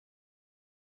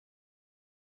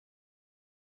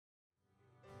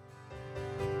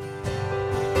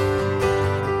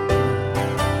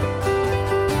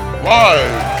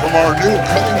Live from our new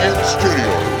cutting-edge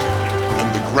studios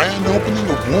and the grand opening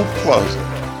of Wolf Plaza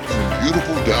in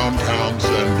beautiful downtown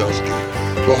Sandusky,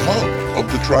 the hub of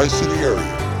the Tri-City area.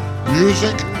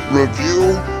 Music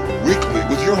Review Weekly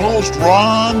with your host,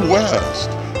 Ron West.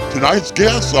 Tonight's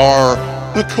guests are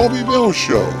the Coby Bill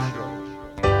Show.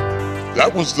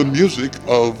 That was the music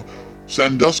of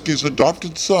Sandusky's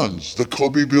adopted sons, the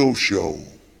Coby Bill Show.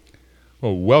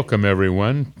 Well, welcome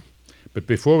everyone. But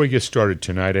before we get started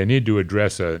tonight, I need to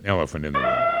address an elephant in the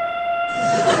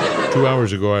room. 2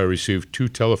 hours ago, I received 2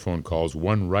 telephone calls,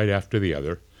 one right after the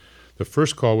other. The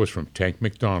first call was from Tank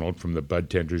McDonald from the Bud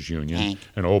Tenders Union,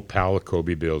 an old pal of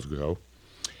Coby Bill's ago.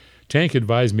 Tank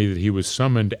advised me that he was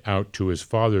summoned out to his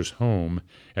father's home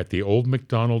at the old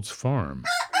McDonald's farm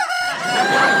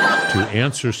to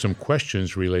answer some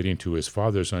questions relating to his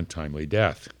father's untimely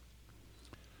death.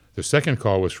 The second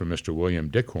call was from Mr. William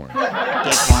Dickhorn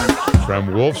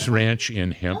from Wolf's Ranch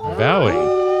in Hemp Valley.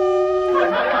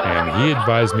 And he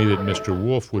advised me that Mr.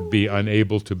 Wolf would be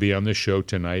unable to be on the show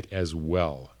tonight as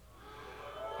well.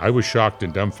 I was shocked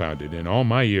and dumbfounded. In all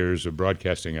my years of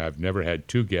broadcasting, I've never had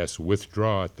 2 guests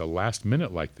withdraw at the last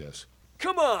minute like this.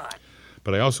 Come on!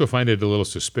 But I also find it a little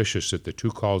suspicious that the 2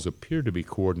 calls appear to be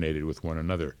coordinated with one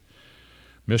another.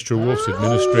 Mr. Wolf's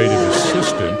administrative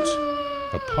assistant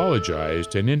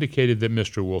apologized and indicated that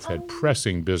Mr. Wolf had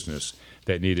pressing business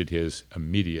that needed his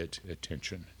immediate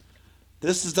attention.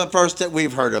 This is the first that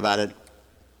we've heard about it.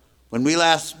 When we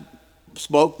last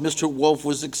spoke, Mr. Wolf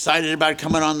was excited about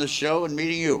coming on the show and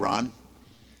meeting you, Ron.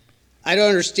 I don't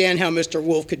understand how Mr.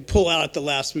 Wolf could pull out at the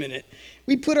last minute.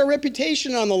 We put our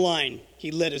reputation on the line.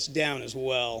 He let us down as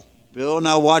well. Bill,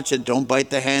 now watch it. Don't bite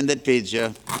the hand that feeds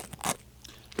you.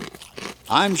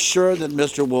 I'm sure that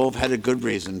Mr. Wolf had a good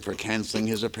reason for canceling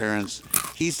his appearance.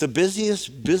 He's the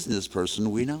busiest business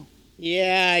person we know.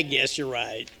 Yeah, I guess you're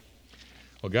right.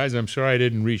 Well, guys, I'm sorry I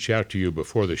didn't reach out to you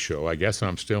before the show. I guess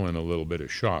I'm still in a little bit of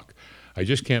shock. I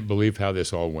just can't believe how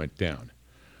this all went down.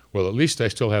 Well, at least I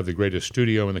still have the greatest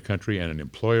studio in the country and an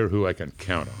employer who I can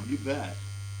count on. You bet.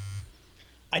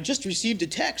 I just received a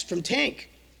text from Tank.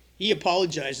 He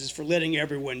apologizes for letting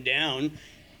everyone down.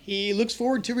 He looks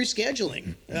forward to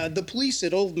rescheduling. The police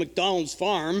at Old McDonald's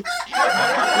farm needed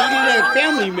a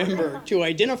family member to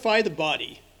identify the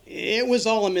body. It was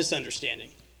all a misunderstanding.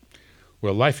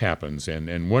 Well, life happens,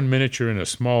 and 1 minute you're in a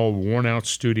small, worn-out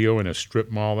studio in a strip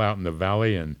mall out in the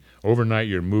valley, and overnight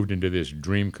you're moved into this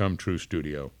dream-come-true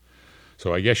studio.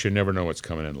 So I guess you never know what's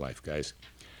coming in life, guys.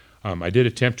 I did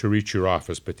attempt to reach your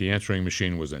office, but the answering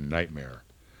machine was a nightmare.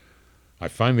 I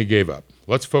finally gave up.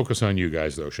 Let's focus on you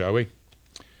guys, though, shall we?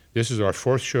 This is our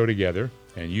 4th show together,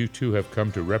 and you 2 have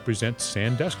come to represent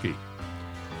Sandusky.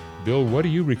 Bill, what do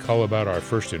you recall about our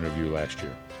first interview last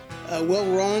year? Well,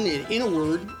 Ron, in a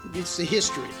word, it's the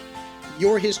history.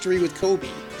 Your history with Coby,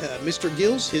 Mr.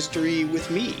 Gill's history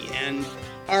with me, and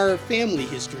our family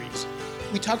histories.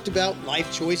 We talked about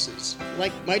life choices,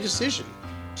 like my decision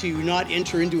to not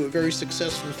enter into a very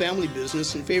successful family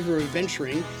business in favor of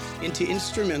venturing into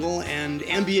instrumental and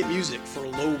ambient music for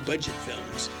low-budget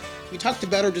films. We talked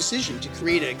about our decision to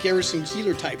create a Garrison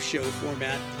Keillor-type show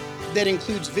format that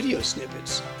includes video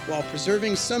snippets while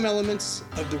preserving some elements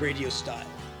of the radio style.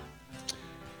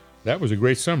 That was a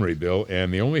great summary, Bill,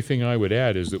 and the only thing I would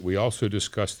add is that we also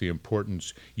discussed the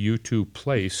importance you 2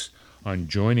 place on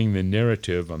joining the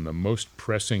narrative on the most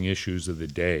pressing issues of the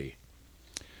day.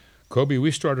 Coby,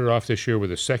 we started off this year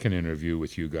with a second interview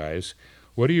with you guys.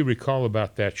 What do you recall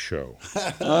about that show?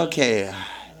 Okay,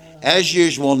 as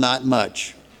usual, not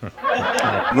much.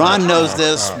 Ron knows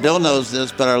this, Bill knows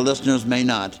this, but our listeners may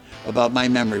not, about my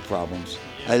memory problems.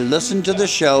 I listened to the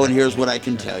show, and here's what I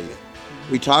can tell you.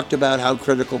 We talked about how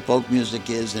critical folk music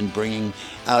is in bringing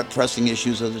out pressing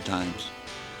issues of the times.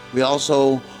 We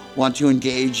also want to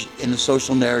engage in a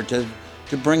social narrative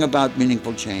to bring about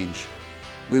meaningful change.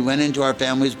 We went into our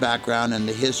family's background and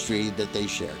the history that they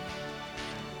shared.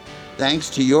 Thanks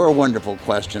to your wonderful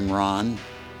question, Ron,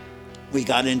 we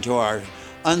got into our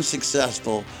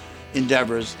unsuccessful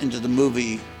endeavors into the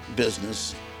movie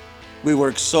business. We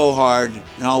worked so hard,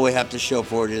 and all we have to show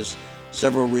for it is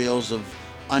several reels of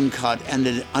uncut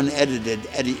and unedited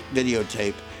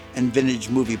videotape and vintage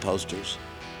movie posters.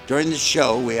 During the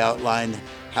show, we outlined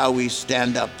how we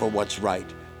stand up for what's right.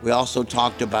 We also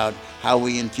talked about how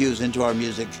we infuse into our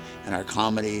music and our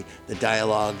comedy the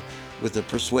dialogue with the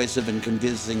persuasive and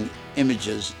convincing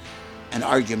images and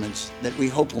arguments that we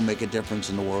hope will make a difference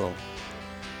in the world.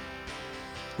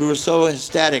 We were so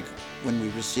ecstatic when we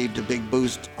received a big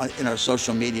boost in our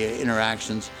social media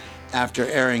interactions after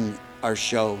airing our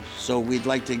show. So we'd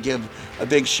like to give a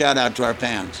big shout out to our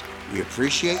fans. We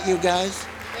appreciate you guys.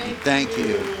 Thank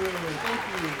you.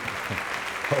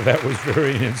 Well, that was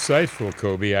very insightful,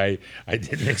 Coby. I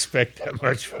didn't expect that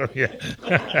much from you.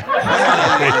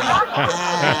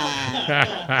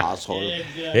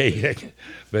 Hey,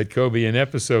 but Coby, in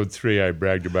episode 3, I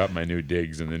bragged about my new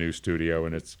digs in the new studio,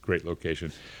 and it's a great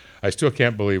location. I still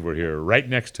can't believe we're here, right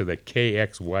next to the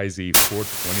KXYZ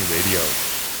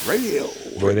 420 radio.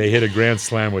 Boy, they hit a grand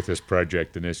slam with this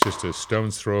project, and it's just a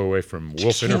stone's throw away from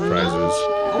Wolf Enterprises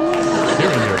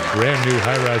here in their brand new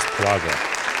high-rise plaza.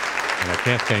 And I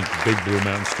can't thank Big Blue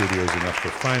Mountain Studios enough for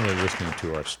finally listening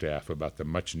to our staff about the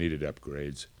much-needed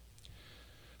upgrades.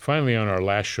 Finally, on our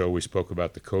last show, we spoke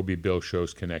about the Coby Bill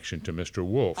Show's connection to Mr.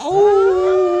 Wolf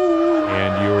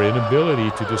and your inability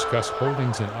to discuss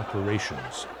holdings and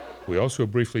operations. We also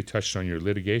briefly touched on your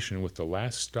litigation with the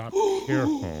Last Stop Care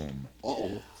Home.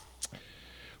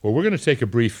 Well, we're going to take a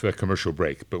brief commercial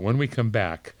break, but when we come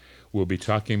back, we'll be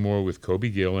talking more with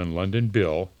Coby Gill and London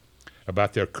Bill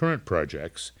about their current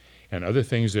projects and other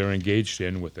things they're engaged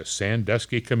in with the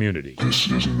Sandusky community. This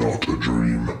is not a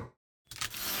dream.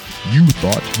 You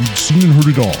thought you'd seen and heard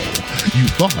it all. You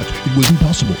thought it was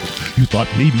impossible. You thought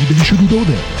maybe they shouldn't go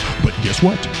there. But guess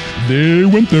what? They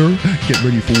went there. Get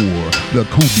ready for the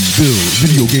Coby Bill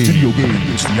video game.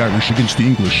 It's the Irish against the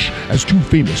English, as two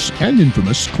famous and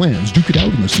infamous clans duke it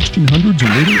out in the 1600s and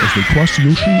later as they cross the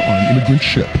ocean on an immigrant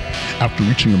ship. After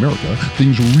reaching America,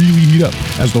 things really heat up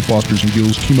as the Fosters and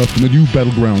Gills team up in the new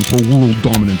battleground for world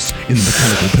dominance in the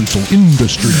mechanical pencil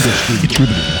industry. It's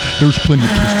riveting. There's plenty of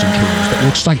twists and turns that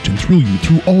will excite and thrill you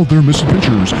through all their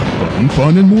misadventures.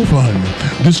 Fun, and more fun.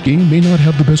 This game may not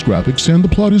have the best graphics and the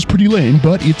plot is pretty lame,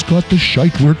 but it's got the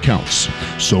shite where it counts.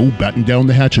 So batten down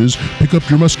the hatches, pick up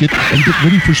your musket, and get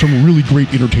ready for some really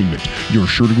great entertainment. You're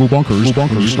sure to go bonkers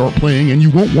when you start playing, and you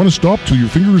won't want to stop till your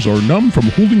fingers are numb from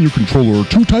holding your controller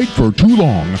too tight for too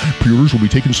long. Pre-orders will be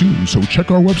taken soon, so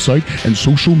check our website and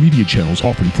social media channels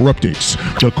often for updates.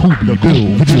 The Coby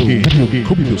Bill video game.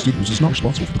 Coby Bill Studios is not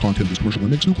responsible for the content of this commercial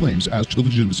and makes no claims as to the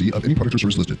legitimacy of any product or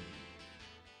service listed.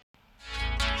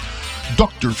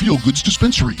 Dr. Feelgood's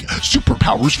Dispensary.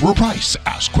 Superpowers for a price.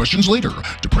 Ask questions later.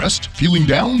 Depressed? Feeling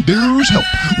down? There's help.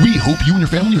 We hope you and your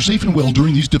family are safe and well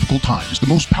during these difficult times. The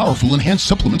most powerful enhanced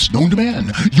supplements known to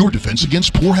man. Your defense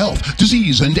against poor health,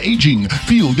 disease, and aging.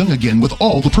 Feel young again with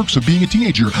all the perks of being a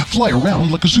teenager. Fly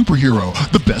around like a superhero.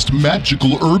 The best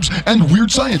magical herbs and weird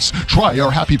science. Try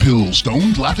our happy pills.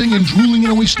 Stoned, laughing, and drooling in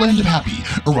a wasteland of happy.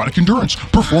 Erotic endurance.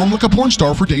 Perform like a porn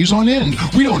star for days on end.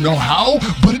 We don't know how,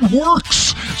 but it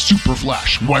works. Super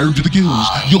Flash, wired to the gills.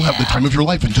 You'll have the time of your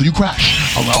life until you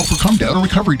crash. Allow for come down and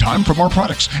recovery time from our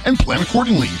products and plan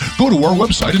accordingly. Go to our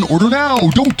website and order now.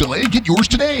 Don't delay. Get yours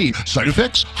today. Side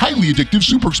effects? Highly addictive,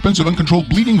 super expensive, uncontrolled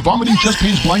bleeding, vomiting, chest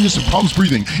pains, blindness, and problems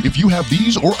breathing. If you have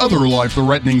these or other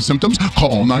life-threatening symptoms,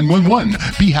 call 911.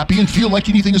 Be happy and feel like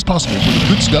anything is possible with the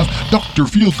good stuff. Dr.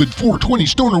 Feelgood, 420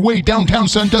 Stoner Way, downtown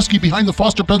Sandusky, behind the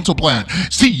Foster Pencil Plant.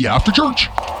 See you after church.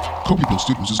 Coby Bill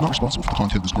Studios is not responsible for the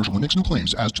content of this commercial and makes no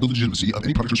claims as to the legitimacy of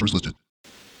any product or service listed.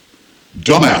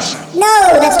 Dumbass.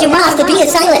 No, that's Dumas. The B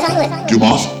is silent.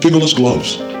 Dumas fingerless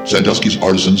gloves. Sandusky's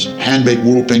artisans hand-make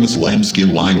world-famous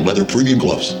lambskin lined leather premium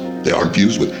gloves. They are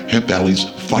infused with Hemp Valley's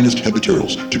finest hemp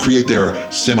materials to create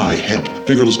their semi-hemp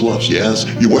fingerless gloves. Yes,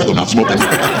 you wear them, not smoke them.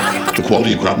 The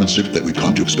quality and craftsmanship that we've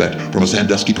come to expect from a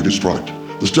Sandusky-produced product.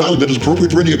 The style that is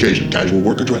appropriate for any occasion, casual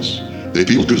work or dress. They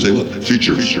feel as good as they look.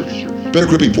 Features. Better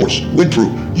gripping force,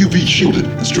 windproof, UV shielded,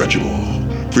 and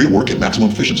stretchable. Free to work at maximum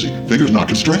efficiency, fingers not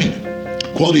constrained.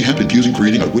 Quality hemp infusing,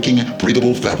 creating a wicking,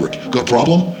 breathable fabric. Got a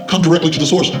problem? Come directly to the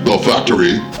source, the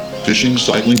factory. Fishing,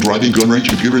 cycling, driving, gun range,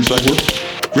 computer inside work.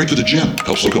 Great for the gym,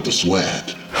 helps soak up the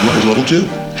sweat. Runners level 2,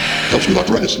 helps with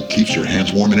arthritis and keeps your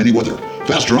hands warm in any weather.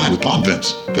 Fast dry with palm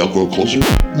vents, Velcro closer,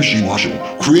 machine washable.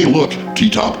 Create a look,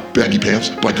 T-top, baggy pants,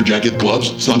 biker jacket,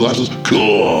 gloves, sunglasses,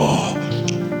 cool.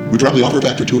 We proudly offer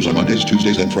factory tours on Mondays,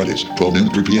 Tuesdays, and Fridays, 12 noon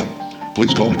to 3 p.m.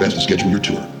 Please call in advance to schedule your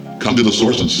tour. Come to the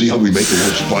source and see how we make the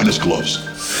world's finest gloves.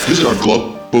 Visit our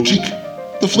glove boutique,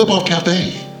 the Flip Off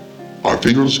Cafe, our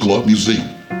fingerless glove museum.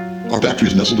 Our factory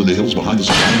is nestled in the hills behind the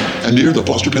salon and near the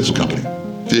Foster Pencil Company,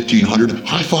 1500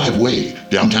 High Five Way,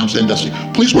 downtown Sandusky.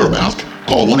 Please wear a mask.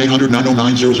 Call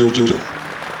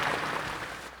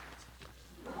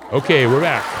 1-800-909-0000. Okay, we're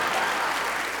back.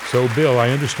 So, Bill, I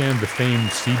understand the famed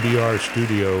CBR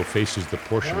studio faces the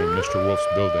portion in Mr. Wolf's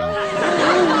building.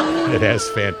 It has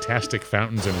fantastic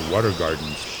fountains and water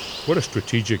gardens. What a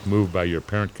strategic move by your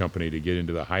parent company to get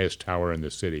into the highest tower in the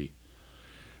city.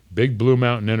 Big Blue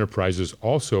Mountain Enterprises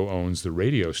also owns the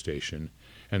radio station,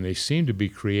 and they seem to be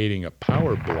creating a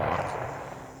power block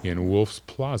in Wolf's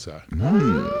Plaza.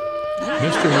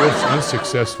 Mr. Wolf's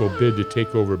unsuccessful bid to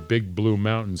take over Big Blue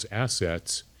Mountain's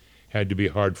assets had to be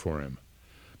hard for him.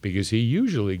 because he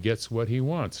usually gets what he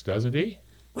wants, doesn't he?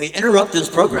 We interrupt this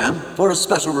program for a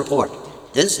special report.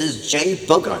 This is Jay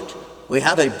Bogart. We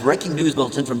have a breaking news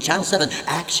bulletin from Channel 7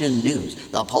 Action News,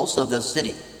 the pulse of the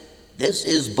city. This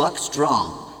is Buck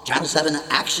Strong, Channel 7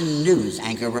 Action News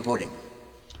anchor reporting.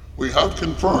 We have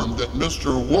confirmed that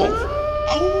Mr. Wolf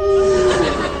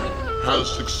has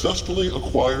successfully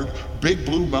acquired Big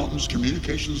Blue Mountains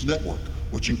Communications Network,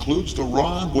 which includes the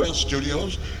Ron West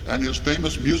Studios and his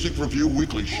famous music review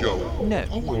weekly show. No.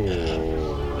 Oh my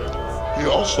God. He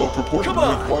also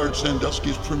purportedly acquired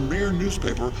Sandusky's premier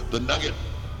newspaper, The Nugget,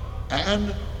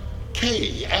 and KXYZ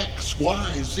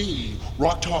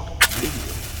Rock Talk Radio,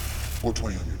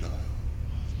 420 on your dial.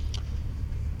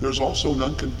 There's also an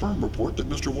unconfirmed report that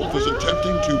Mr. Wolf is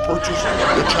attempting to purchase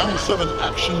the Channel 7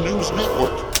 Action News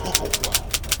Network. Oh, wow.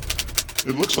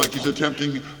 It looks like he's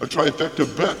attempting a trifecta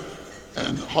bet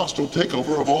and hostile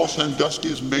takeover of all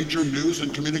Sandusky's major news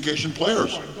and communication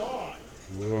players.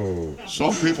 Whoa.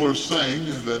 Some people are saying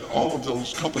that all of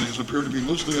those companies appear to be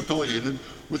loosely affiliated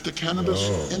with the cannabis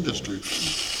industry.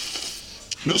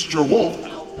 Mr. Wolf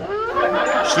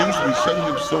seems to be setting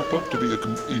himself up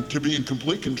to be in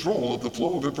complete control of the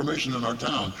flow of information in our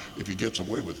town if he gets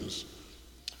away with this.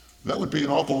 That would be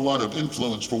an awful lot of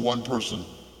influence for one person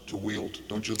to wield,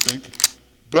 don't you think?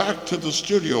 Back to the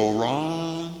studio,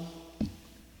 Ron.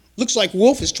 Looks like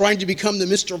Wolf is trying to become the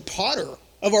Mr. Potter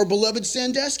of our beloved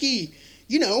Sandusky.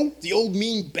 You know, the old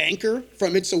mean banker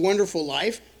from It's a Wonderful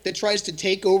Life that tries to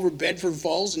take over Bedford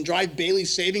Falls and drive Bailey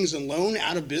Savings and Loan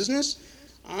out of business.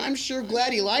 I'm sure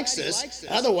glad he likes us.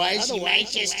 Otherwise, he might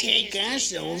just take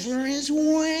us over as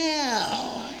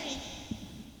well.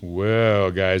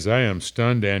 Well, guys, I am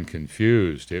stunned and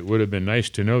confused. It would have been nice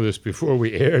to know this before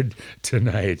we aired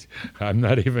tonight. I'm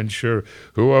not even sure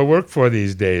who I work for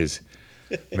these days.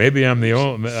 Maybe I'm the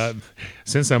only,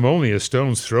 since I'm only a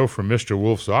stone's throw from Mr.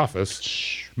 Wolf's office,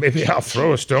 maybe I'll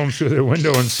throw a stone through the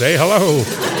window and say hello.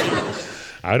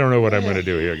 I don't know what I'm going to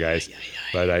do here, guys,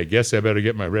 but I guess I better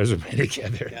get my resume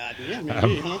together.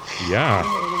 Yeah,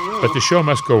 but the show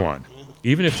must go on,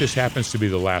 even if this happens to be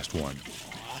the last one.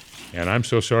 And I'm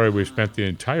so sorry we've spent the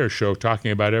entire show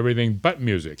talking about everything but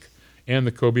music and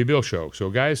the Coby Bill Show. So,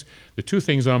 guys, the two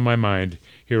things on my mind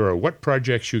here are what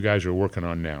projects you guys are working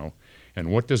on now, and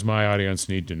what does my audience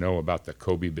need to know about the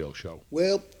Coby Bill Show?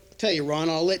 Well, I'll tell you, Ron,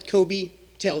 I'll let Coby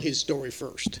tell his story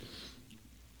first.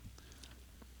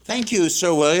 Thank you,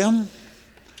 Sir William.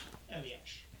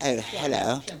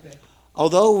 Hello.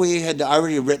 Although we had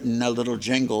already written a little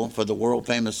jingle for the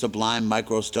world-famous Sublime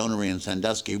Microstonery in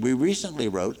Sandusky, we recently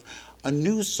wrote a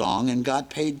new song and got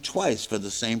paid twice for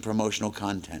the same promotional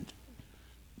content.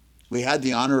 We had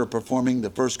the honor of performing the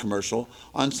first commercial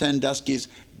on Sandusky's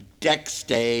Deck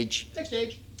Stage.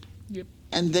 Yep.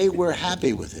 And they were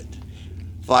happy with it.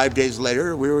 5 days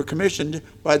later, we were commissioned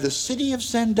by the city of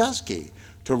Sandusky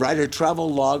to write a travel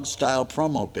log style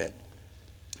promo bit.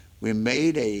 We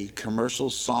made a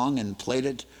commercial song and played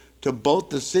it to both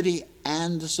the city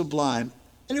and the Sublime,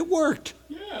 and it worked.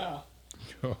 Yeah.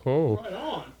 Oh, Right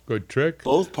on. good trick.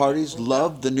 Both parties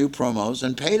loved the new promos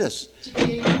and paid us.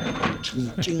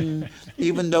 Ching,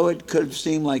 even though it could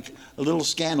seem like a little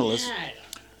scandalous,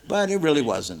 but it really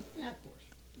wasn't.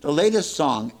 The latest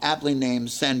song, aptly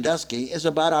named Sandusky, is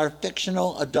about our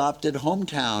fictional adopted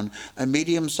hometown, a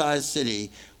medium-sized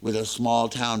city with a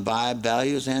small-town vibe,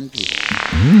 values, and people.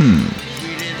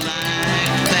 Treated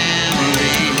like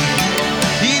family.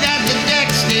 Eat at the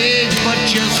deck stage, but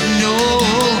just know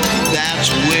that's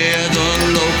where the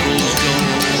locals go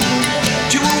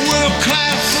to a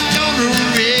world-class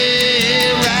stonery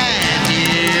right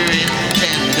here in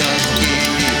Sandusky.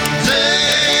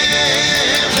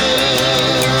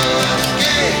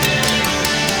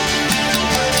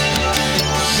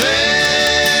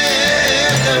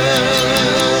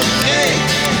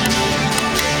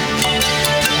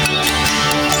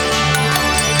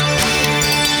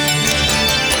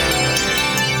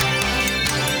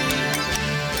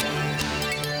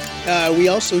 We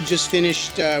also just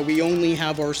finished We Only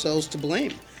Have Ourselves to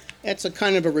Blame. That's a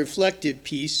kind of a reflective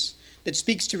piece that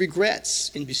speaks to regrets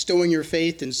in bestowing your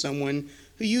faith in someone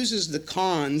who uses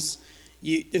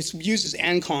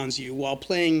and cons you while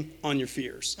playing on your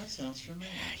fears. That sounds familiar.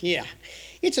 Yeah.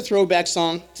 It's a throwback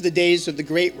song to the days of the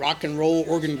great rock and roll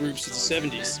organ groups of the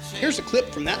 70s. Here's a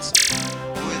clip from that song.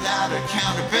 Without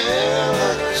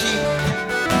accountability,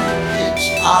 it's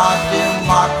our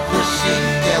democracy.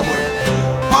 There were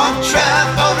one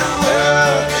tribe for the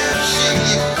world, and see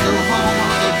you go home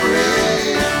on the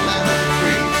brave land of the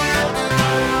free.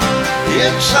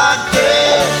 It's our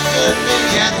destiny,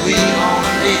 and we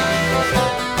only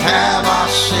have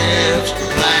ourselves to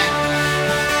blame.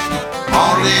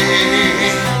 All only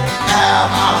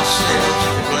have ourselves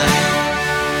to blame.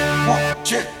 1,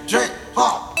 2, 3, 4.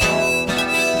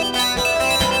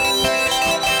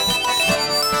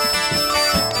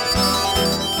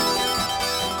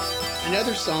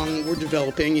 Another song we're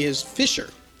developing is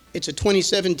Fisher. It's a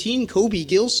 2017 Coby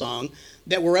Gill song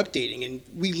that we're updating, and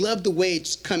we love the way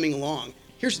it's coming along.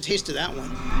 Here's a taste of that one.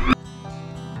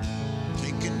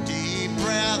 Take a deep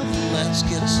breath, let's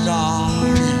get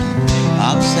started.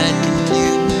 Upset,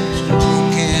 confused,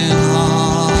 broken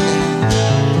hearted.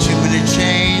 Too many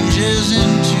changes in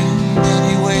too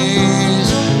many ways.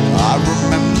 I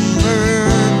remember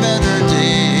better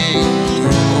days were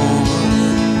over.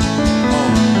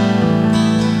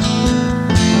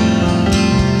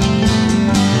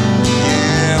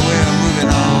 Yeah, we're moving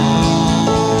on.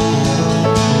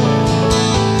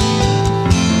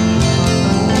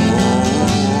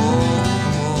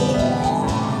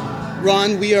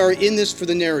 Ron, we are in this for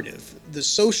the narrative, the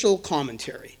social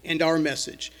commentary, and our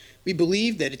message. We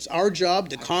believe that it's our job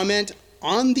to comment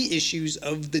on the issues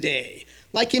of the day,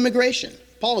 like immigration,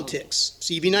 politics,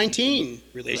 CV-19,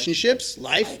 relationships,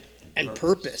 life, and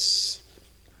purpose.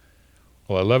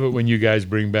 Well, I love it when you guys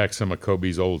bring back some of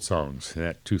Coby's old songs.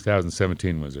 That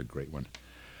 2017 was a great one.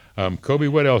 Coby,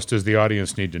 what else does the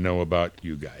audience need to know about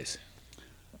you guys?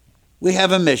 We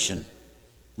have a mission.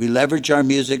 We leverage our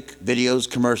music, videos,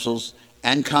 commercials,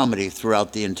 and comedy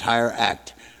throughout the entire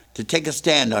act to take a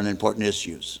stand on important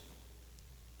issues.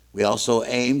 We also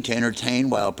aim to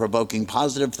entertain while provoking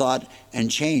positive thought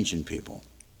and change in people.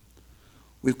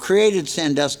 We've created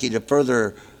Sandusky to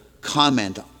further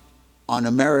comment on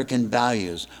American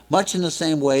values, much in the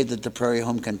same way that the Prairie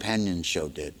Home Companion show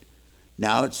did.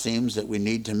 Now it seems that we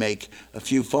need to make a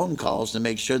few phone calls to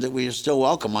make sure that we are still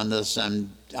welcome on this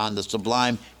on the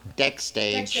sublime deck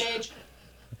stage.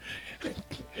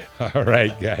 All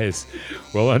right, guys.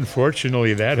 Well,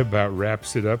 unfortunately, that about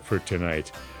wraps it up for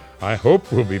tonight. I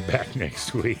hope we'll be back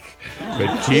next week.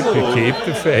 But keep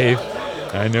the faith.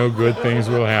 I know good things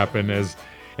will happen.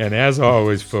 And as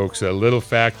always, folks, a little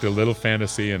fact, a little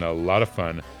fantasy, and a lot of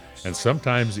fun. And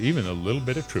sometimes even a little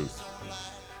bit of truth.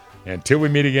 Until we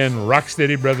meet again, rock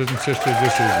steady, brothers and sisters.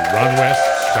 This is Ron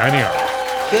West signing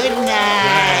off. Good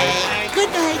night. Good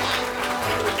night.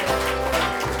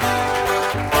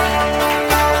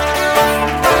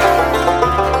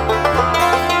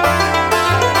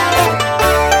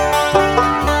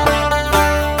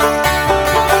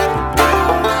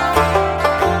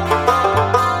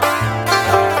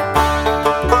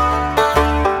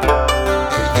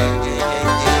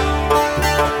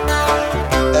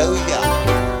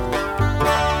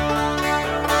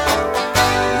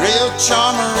 Real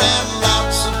charmer and